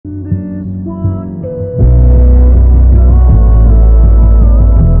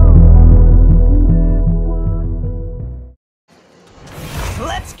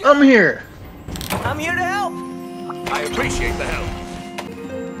come here. I'm here to help. I appreciate the help.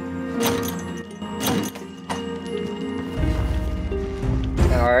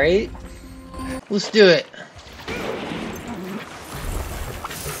 Alright. Let's do it.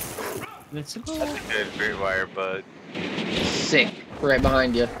 That's a good great wire, bud. Sick. Right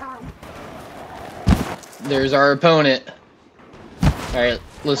behind you. There's our opponent. Alright,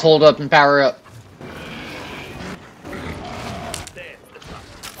 let's hold up and power up.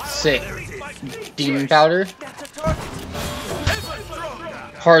 Sick. Demon powder.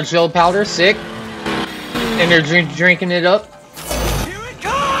 Hard shell powder, sick. And they're drinking it up.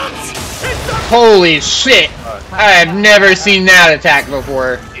 Holy shit! I have never seen that attack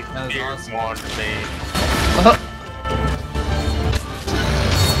before. That was awesome.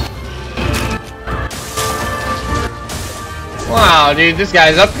 Wow, dude, this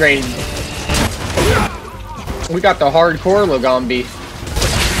guy's upgrading. We got the hardcore Lagombi.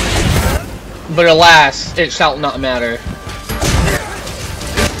 But alas, it shall not matter.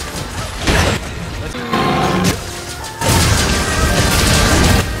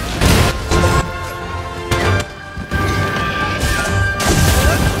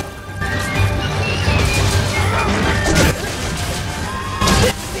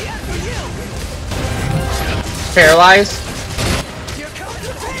 Paralyzed.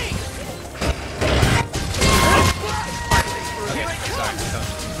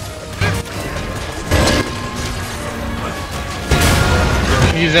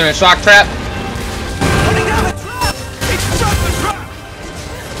 Using a shock trap.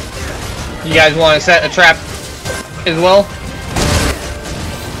 You guys want to set a trap as well?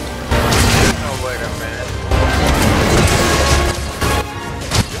 Oh, wait a minute.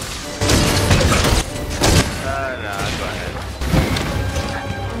 No, go ahead.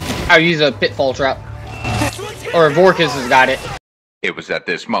 I'll use a pitfall trap. Or Vorkus has got it. It was at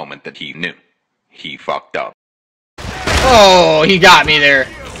this moment that he knew. He fucked up. Oh, he got me there.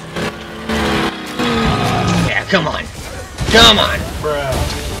 Yeah, come on. Come on. Bruh.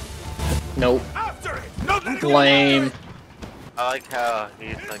 Nope. Lame. I like how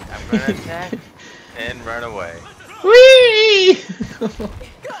he's like, I'm gonna attack and run away. Whee!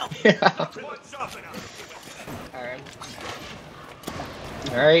 Yeah. Alright.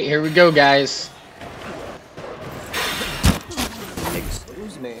 Alright, here we go, guys.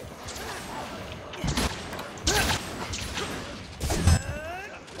 Excuse me.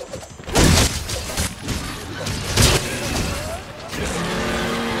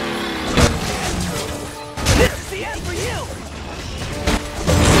 This is the end for you.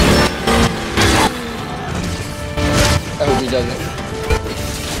 I hope he doesn't.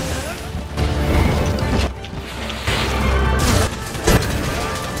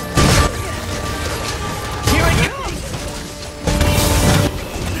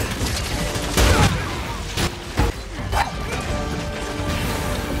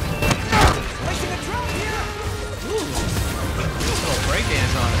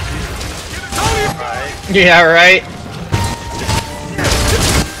 Yeah, right.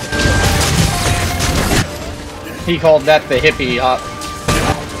 He called that the hippie hop.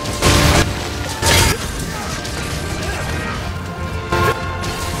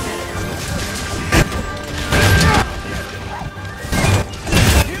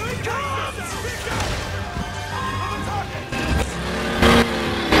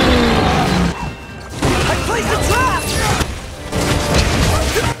 I placed a trap.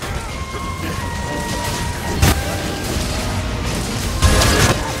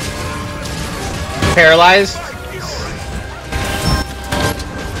 Paralyzed.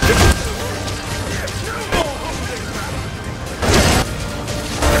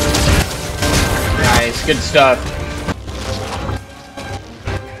 Nice, good stuff.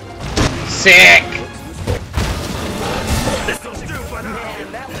 Sick.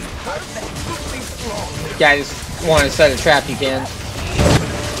 Guys, want to set a trap? You can.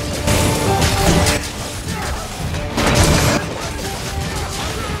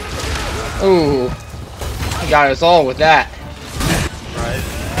 Ooh, he got us all with that. Right?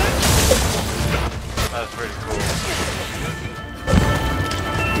 That was pretty cool.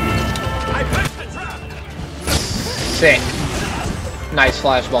 Sick. Nice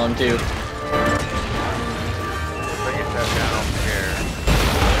flash bomb too. Bring it back down here.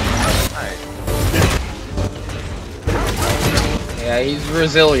 Nice. Yeah, he's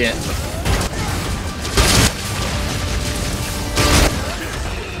resilient.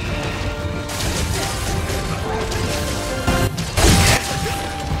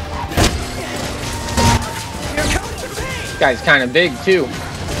 Guy's kind of big too.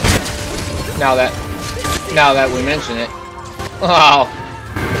 Now that we mention it. Wow.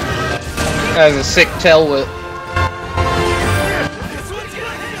 That was a sick tail whip.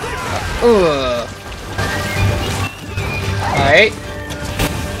 Ugh. Alright.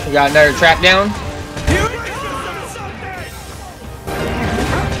 We got another trap down.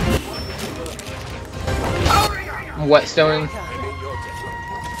 Whetstone.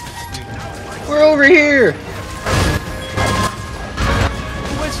 We're over here.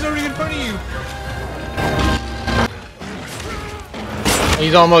 Whetstone in front of you.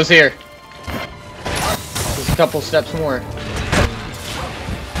 He's almost here. Just a couple steps more. Like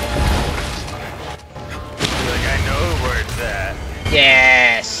I know where it's at.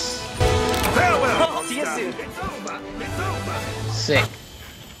 Yes. See you soon. Sick.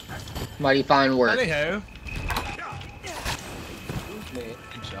 Mighty fine work. Anyhow.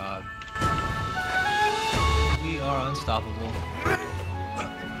 Good job. We are unstoppable.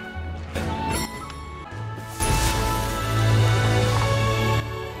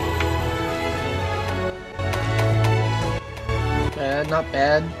 Bad, not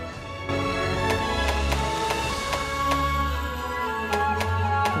bad.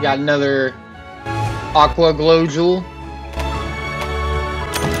 Got another Aqua Glow Jewel.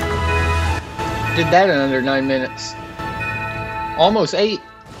 Did that in under 9 minutes. Almost 8.